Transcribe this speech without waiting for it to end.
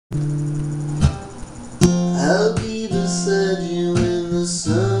I'll be beside you in the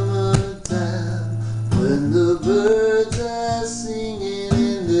summertime, when the birds are singing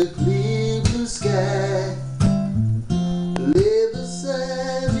in the clear blue sky. Lay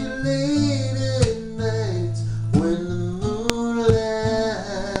beside you late at night, when the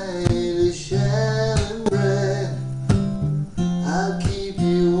moonlight is shining bright. I'll keep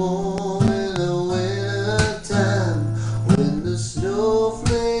you warm in the winter time, when the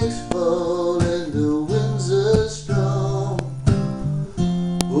snowflakes fall and the winds are strong.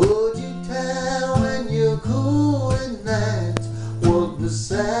 Hold you tight when you're cold at night, walk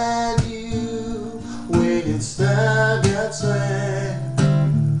beside you when it's dark outside.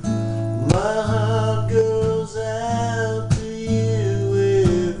 My heart goes out to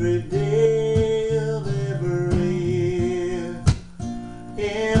you every day of every year.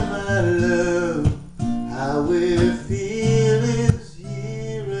 And my love, how it feels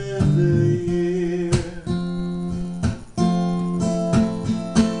year after year.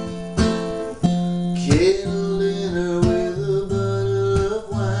 Candle dinner with a bottle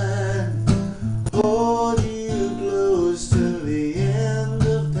of wine, hold you close till the end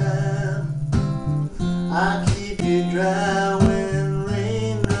of time. I keep you dry when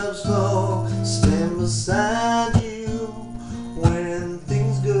raindrops fall, stand beside you when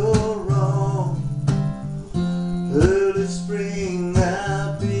things go wrong. Early spring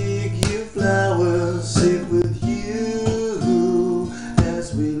I pick you flowers, sit with you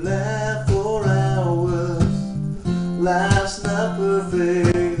as we laugh for hours. Life's not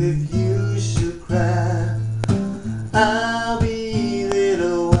perfect if you should cry, I'll be there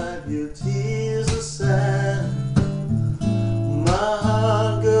to wipe your tears aside. My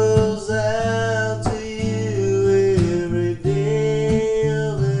heart goes out to you every day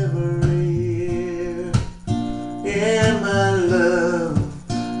of every year. And my love,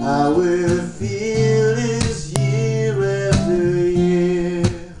 how it feels